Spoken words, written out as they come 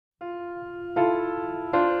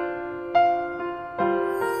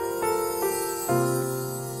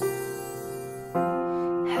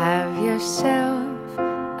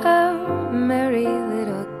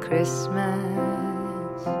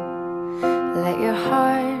let your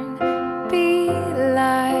heart be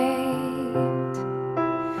light.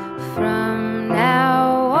 From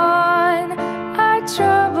now on, our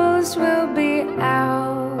troubles will be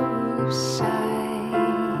out of sight.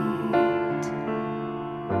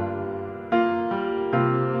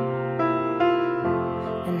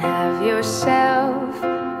 And have yourself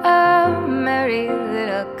a merry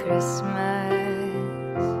little Christmas.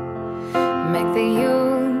 Make the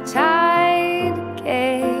Yuletide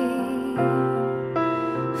gay.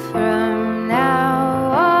 From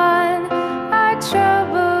now on, our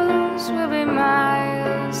troubles will be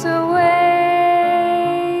miles away.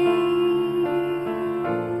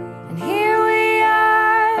 And here we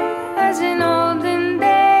are, as in olden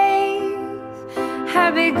days,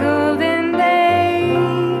 happy golden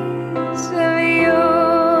days of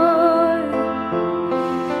yore.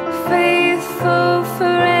 Faithful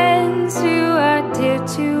friends who are dear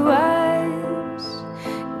to us,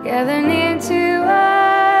 gather near to us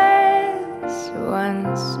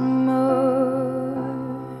once more.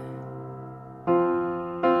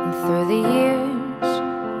 And through the years,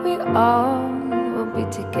 we all will be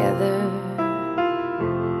together,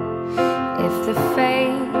 if the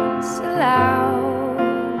fates allow.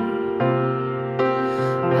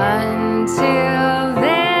 Until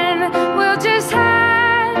then, we'll just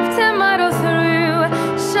have to muddle through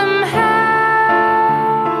somehow.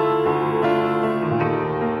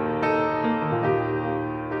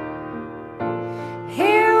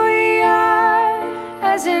 Here we are,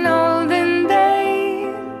 as in olden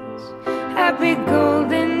days, happy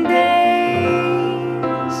golden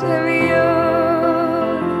days of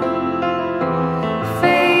yore.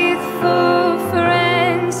 Faithful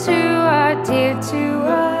friends who are dear to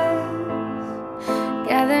us,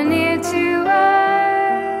 gather near to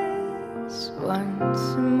us once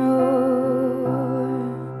more.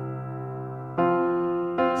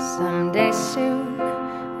 Someday soon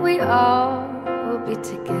we all will be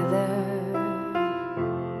together,